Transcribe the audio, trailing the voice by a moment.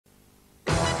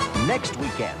next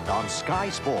weekend on Sky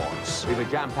Sports. We have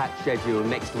a jam-packed schedule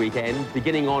next weekend,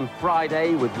 beginning on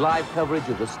Friday with live coverage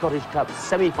of the Scottish Cup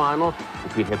semi-final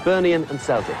between Hibernian and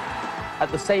Celtic. At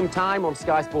the same time on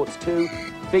Sky Sports 2,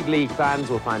 big league fans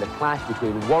will find a clash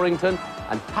between Warrington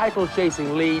and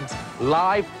title-chasing Leeds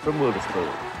live from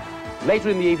Wilderspool. Later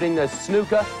in the evening, there's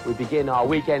snooker. We begin our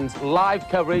weekend's live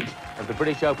coverage of the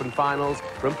British Open finals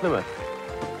from Plymouth.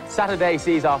 Saturday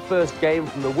sees our first game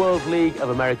from the World League of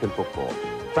American Football.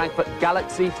 Frankfurt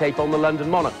Galaxy take on the London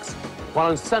Monarchs, while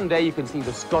on Sunday you can see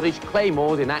the Scottish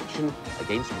Claymores in action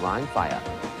against Rhine Fire.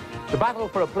 The battle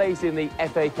for a place in the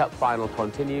FA Cup final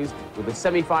continues with the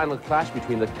semi-final clash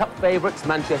between the Cup favourites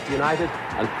Manchester United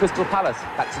and Crystal Palace.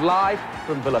 That's live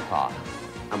from Villa Park.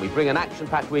 And we bring an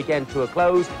action-packed weekend to a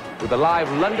close with a live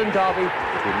London derby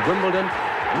between Wimbledon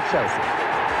and Chelsea.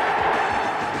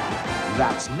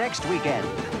 That's next weekend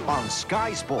on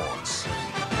Sky Sports.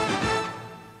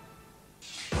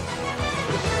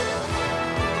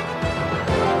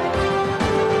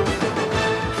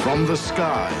 From the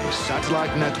Sky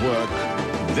Satellite Network,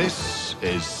 this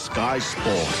is Sky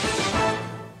Sports.